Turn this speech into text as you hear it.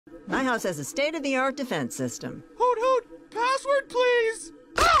My house has a state-of-the-art defense system. Hoot hoot! Password, please!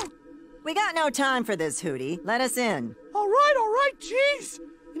 Ow! We got no time for this, Hooty. Let us in. All right, jeez!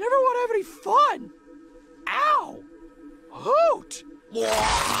 You never want to have any fun! Ow! Hoot!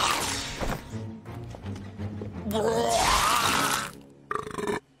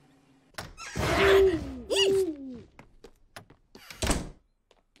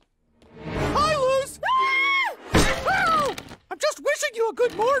 Hi, Luz! Ow! I'm just wishing you a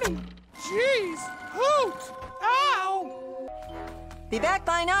good morning. Jeez! Hoot! Ow! Be back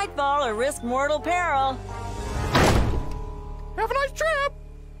by nightfall or risk mortal peril. Have a nice trip!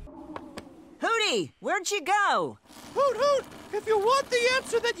 Hooty, where'd she go? Hoot hoot! If you want the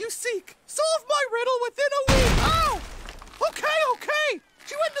answer that you seek, solve my riddle within a week! Ow! Okay!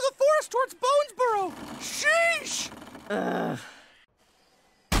 She went to the forest towards Bonesborough! Sheesh! Ow!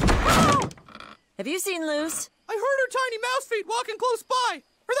 Have you seen Luce? I heard her tiny mouse feet walking close by!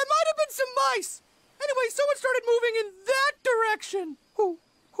 Or there might have been some mice! Anyway, someone started moving in that direction! Hoo,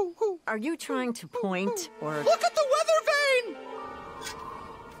 hoo, hoo. Are you trying to point or... Look at the weather vane!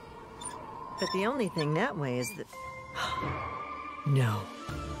 But the only thing that way is that... No.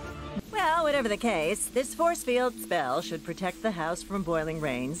 Well, whatever the case, this force field spell should protect the house from boiling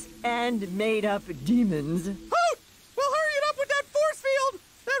rains and made-up demons. Hoot! Well, hurry it up with that force field!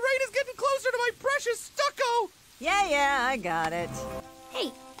 That rain is getting closer to my precious stucco! Yeah, I got it.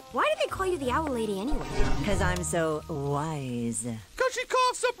 Hey, why do they call you the Owl Lady anyway? Because I'm so wise. 'Cause she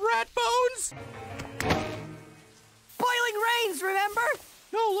coughs up rat bones! Boiling rains, remember?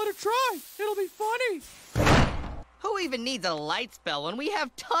 No, let her try. It'll be funny. Who even needs a light spell when we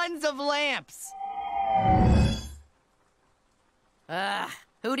have tons of lamps?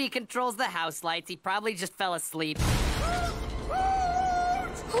 Hooty controls the house lights. He probably just fell asleep.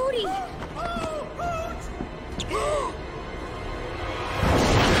 Hooty!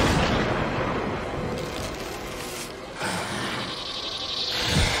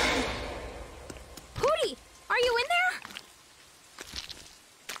 Hooty! Are you in there?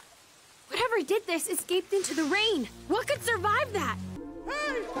 Whatever did this escaped into the rain. What could survive that?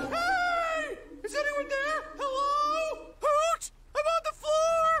 Hey! Is anyone there? Hello? Hoot! I'm on the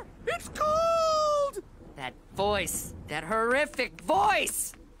floor! It's cold! That voice. That horrific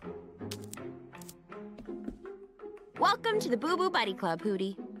voice! Welcome to the Boo Boo Buddy Club,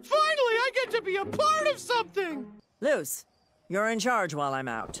 Hooty. Finally, I get to be a part of something! Luce, you're in charge while I'm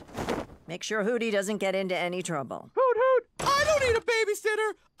out. Make sure Hooty doesn't get into any trouble. Hoot hoot! I don't need a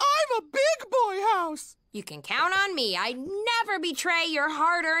babysitter! I'm a big boy house! You can count on me. I never betray your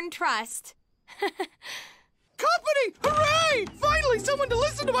hard-earned trust. Company! Hooray! Finally, someone to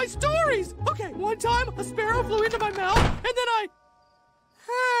listen to my stories! Okay, one time, a sparrow flew into my mouth, and then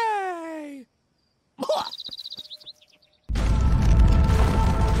Hey!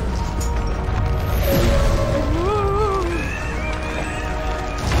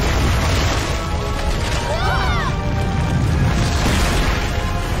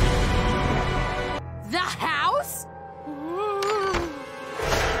 The house?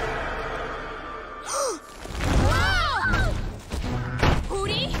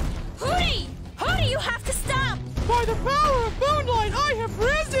 Hooty! Hooty! Hooty, you have to stop! By the power of moonlight, I have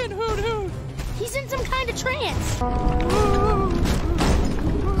risen, Hoot Hoot! He's in some kind of trance.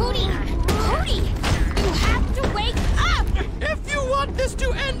 Hooty! Hooty! You have to wake up! If you want this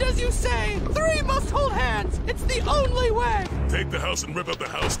to end as you say, three must hold hands! It's the only way! Take the house and rip up the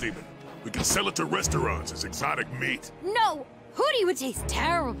house demon. We can sell it to restaurants as exotic meat. No! Hooty would taste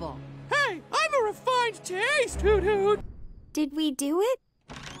terrible. Hey, I'm a refined taste, Hoot Hoot! Did we do it?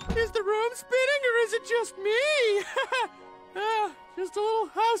 Is the room spinning or is it just me? Just a little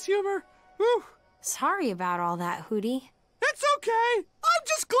house humor. Whew. Sorry about all that, Hooty. It's okay! I'm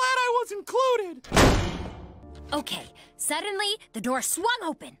just glad I was included! Okay, suddenly the door swung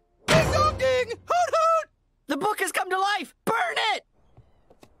open. Ding dong ding! Hoot hoot! The book has come to life! Burn it!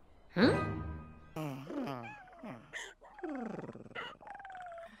 Ding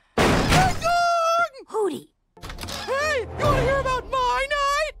dong! Hooty! Hey, you wanna hear about my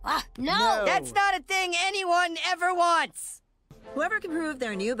night? No! That's not a thing anyone ever wants! Whoever can prove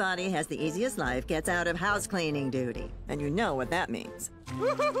their new body has the easiest life gets out of house cleaning duty. And you know what that means.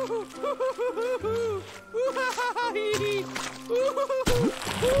 Hoot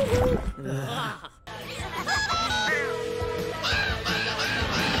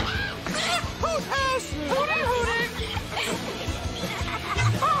house! Hooty hooting!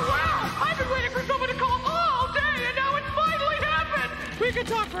 Oh wow! I've been waiting for someone to call all day and now it's finally happened! We could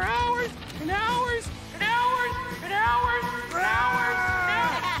talk for hours and hours and hours and hours and hours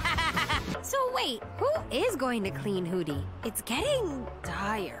and hours! So wait, who is going to clean Hooty? It's getting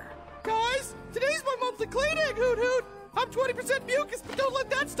dire. mostly cleaning, Hoot Hoot. I'm 20% mucus, but don't let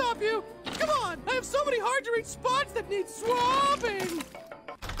that stop you. Come on, I have so many hard-to-reach spots that need swabbing.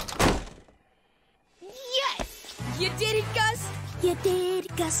 Yes! You did it, Gus! You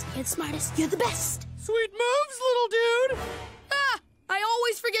did, Gus. You're the smartest. You're the best. Sweet moves, little dude. Ah! I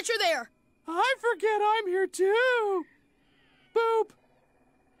always forget you're there. I forget I'm here, too. Boop.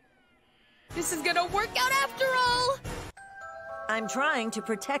 This is gonna work out after all! I'm trying to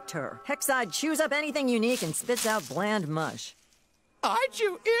protect her. Hexide chews up anything unique and spits out bland mush. I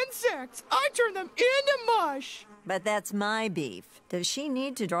chew insects. I turn them into mush. But that's my beef. Does she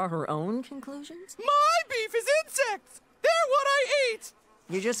need to draw her own conclusions? My beef is insects. They're what I eat.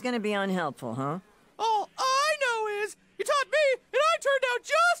 You're just gonna be unhelpful, huh? All I know is you taught me, and I turned out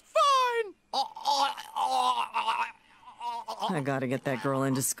just fine. I gotta get that girl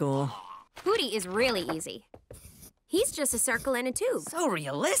into school. Hooty is really easy. He's just a circle and a tube. So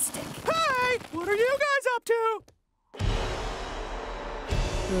realistic. Hey, what are you guys up to?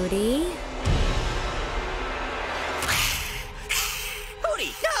 Hooty?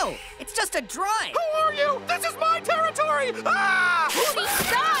 Hooty, no! It's just a drawing! Who are you? This is my territory! Ah! Hooty,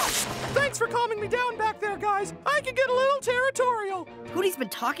 stop! Thanks for calming me down back there, guys. I can get a little territorial. Hooty's been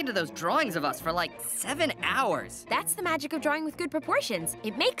talking to those drawings of us for like 7 hours. That's the magic of drawing with good proportions.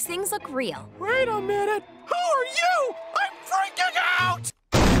 It makes things look real. Wait a minute. Who are you? I'm freaking out!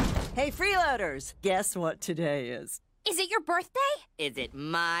 Hey, freeloaders! Guess what today is? Is it your birthday? Is it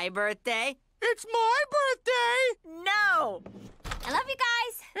my birthday? It's my birthday. No! I love you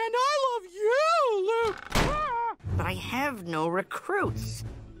guys. And I love you, Luke. Ah! But I have no recruits.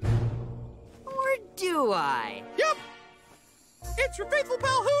 Or do I? Yep. It's your faithful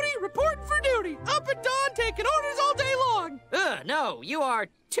pal Hooty reporting for duty. Up at dawn, taking orders all day long. No, you are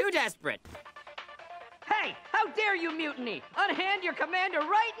too desperate. Hey, how dare you mutiny? Unhand your commander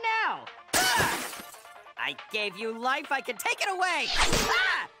right now! Ah! I gave you life, I can take it away!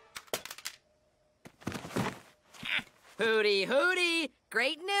 Ah! Hooty, Hooty!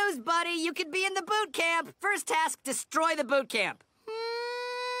 Great news, buddy! You could be in the boot camp! First task, destroy the boot camp.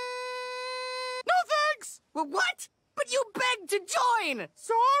 No thanks. Well, what? But you begged to join!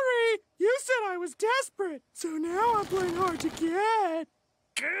 Sorry. You said I was desperate. So now I'm playing hard to get.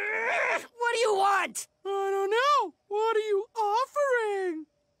 What do you want? I don't know. What are you offering?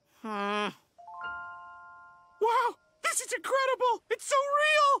 Wow, this is incredible. It's so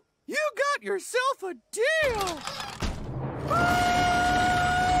real. You got yourself a deal.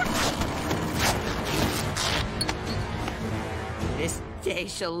 This day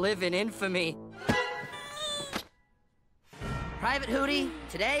shall live in infamy. Private Hooty,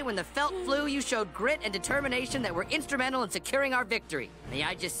 today when the felt flew, you showed grit and determination that were instrumental in securing our victory. May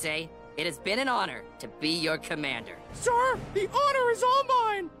I just say, it has been an honor to be your commander. Sir, the honor is all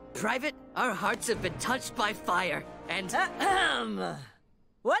mine. Private, our hearts have been touched by fire, and... Ahem.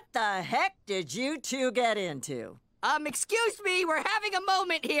 What the heck did you two get into? excuse me, we're having a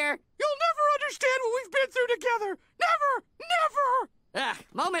moment here. You'll never understand what we've been through together. Never, never.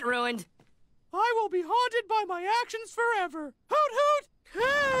 Moment ruined. I will be haunted by my actions forever. Hoot, hoot.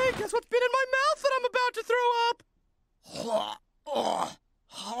 Hey, guess what's been in my mouth that I'm about to throw up?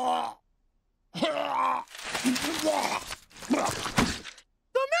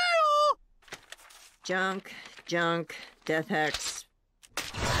 The mail! Junk, death hex.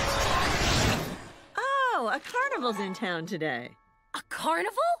 Oh, a carnival's in town today. A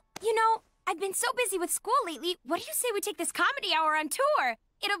carnival? You know, I've been so busy with school lately. What do you say we take this comedy hour on tour?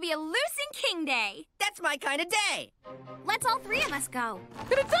 It'll be a Loose and King day. That's my kind of day. Let's all three of us go.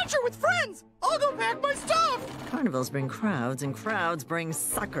 An adventure with friends! I'll go pack my stuff! Carnivals bring crowds, and crowds bring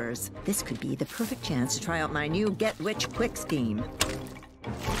suckers. This could be the perfect chance to try out my new Get Rich Quick scheme.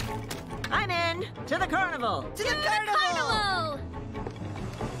 I'm in! To the carnival! To the carnival!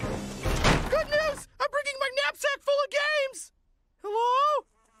 Good news! I'm bringing my knapsack full of games! Hello?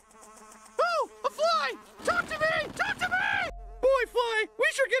 Oh, a fly! Talk to me! Talk to me! Boy, Fly, we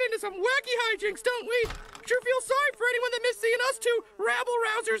sure get into some wacky hijinks, don't we? Sure feel sorry for anyone that missed seeing us two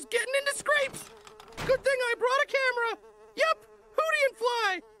rabble-rousers getting into scrapes. Good thing I brought a camera. Yep, Hooty and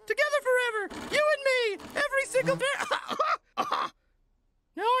Fly, together forever. You and me, every single day.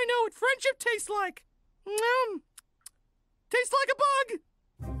 Now I know what friendship tastes like. Tastes like a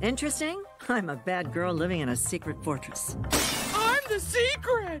bug. Interesting. I'm a bad girl living in a secret fortress. I'm the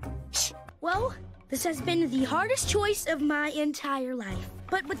secret. Well, this has been the hardest choice of my entire life.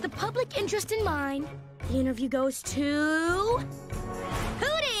 But with the public interest in mind, the interview goes to...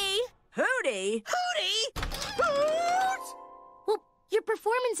 Hooty! Hooty? Hooty! Hoot! Well, your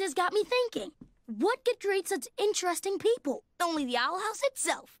performances got me thinking. What could create such interesting people? Only the Owl House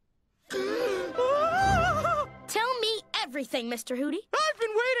itself. Ah! everything, Mr. Hooty. I've been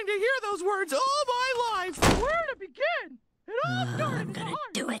waiting to hear those words all my life. Where to begin? It all started I'm gonna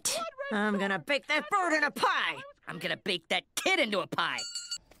do it. I'm gonna bake that bird in a pie. I'm gonna bake that kid into a pie.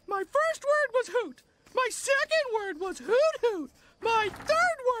 My first word was hoot. My second word was hoot hoot. My third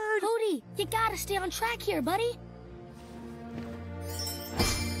word... Hooty, you gotta stay on track here, buddy.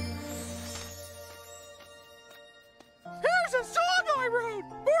 Here's a song I wrote.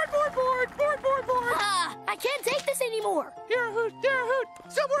 Board. I can't take this anymore. Here a hoot, there a hoot.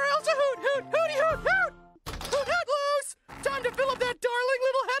 Somewhere else a hoot, hoot, hooty hoot, hoot. Hoot, hoot, loose. Time to fill up that darling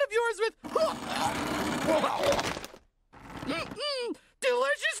little head of yours with...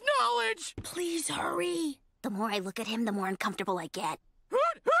 delicious knowledge. Please hurry. The more I look at him, the more uncomfortable I get.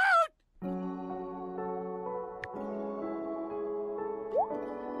 Hoot, hoot.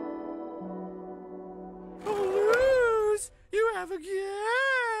 Oh, Luz, you have a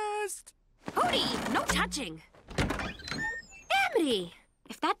guest. Hooty, no touching. Amity,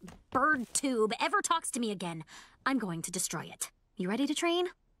 if that bird tube ever talks to me again, I'm going to destroy it. You ready to train?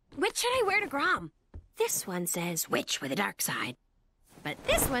 Which should I wear to Grom? This one says witch with a dark side. But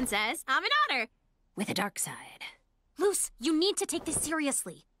this one says I'm an otter with a dark side. Luce, you need to take this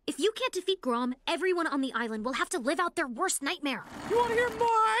seriously. If you can't defeat Grom, everyone on the island will have to live out their worst nightmare. You want to hear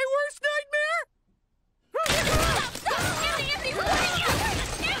my worst nightmare? Stop! Amity,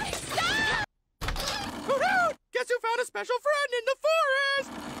 stop! Hoot, hoot! Guess who found a special friend in the forest?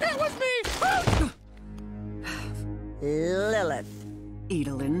 It was me! Lilith.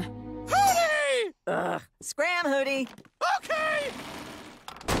 Edelin. Hooty! Ugh. Scram, Hooty. Okay!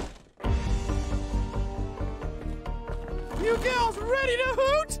 You gals ready to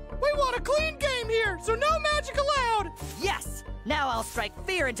hoot? We want a clean game here, so no magic allowed! Yes! Now I'll strike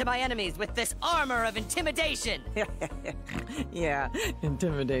fear into my enemies with this armor of intimidation. Yeah,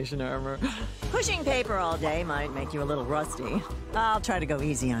 intimidation armor. Pushing paper all day might make you a little rusty. I'll try to go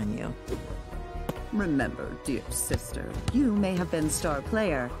easy on you. Remember, dear sister, you may have been star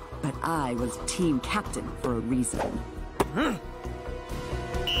player, but I was team captain for a reason.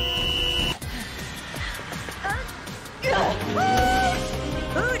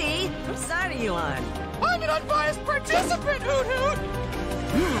 Hooty, whose side are you on? I'm an unbiased participant, Hoot Hoot!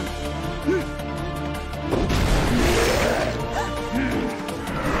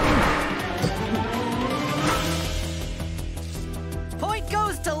 Point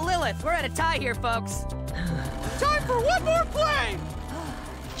goes to Lilith. We're at a tie here, folks. Time for one more play!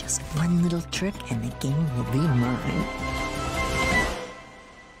 Just one little trick and the game will be mine.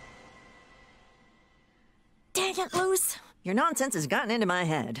 Dang it, Luce. Your nonsense has gotten into my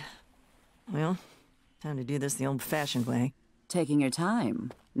head. Well, time to do this the old-fashioned way. Taking your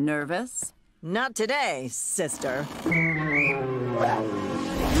time. Nervous? Not today, sister. It's me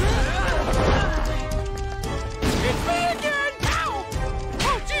again! Ow!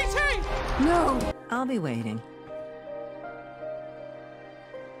 Oh, jeez, hey! No! I'll be waiting.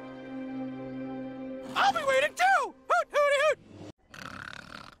 I'll be waiting too! Hoot, hooty, hoot!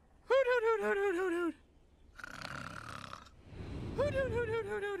 Hoot, hoot, hoot, hoot, hoot, hoot, hoot. Hoot, hoot, hoot, hoot,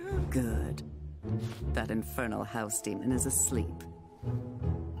 hoot, hoot, hoot. Good. That infernal house demon is asleep.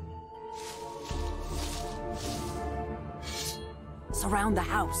 Surround the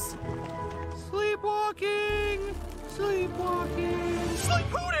house. Sleepwalking! Sleepwalking! Sleep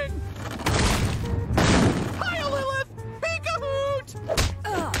hooting! Hiya, Lilith! Peek-a-hoot!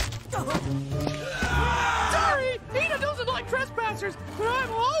 Sorry! Ina doesn't like trespassers, but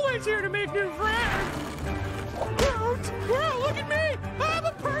I'm always here to make new friends! Hoot! Whoa, look at me! I'm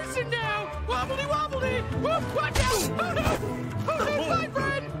a person now! Wobbly wobbly! Whoop, watch out! Hoot, hoot! Hoot, hoot, my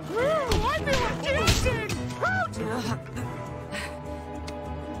friend! Woo, I feel like dancing! Hoot!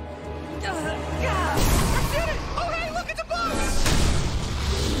 I did it! Oh, hey, look at the box!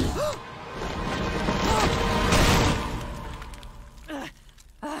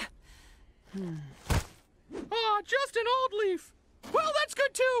 Oh, just an old leaf. Well, that's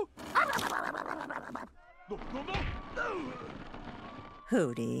good too.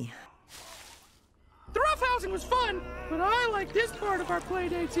 Hooty. The roughhousing was fun, but I like this part of our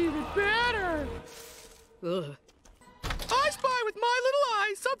playdates even better. Ugh. I spy with my little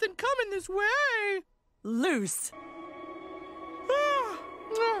eye something coming this way. Loose.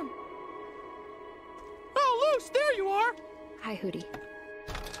 Oh, Luce, there you are. Hi, Hooty.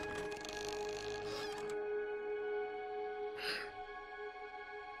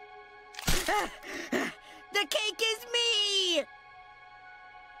 The cake is me!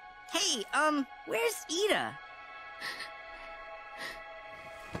 Hey, where's Ida?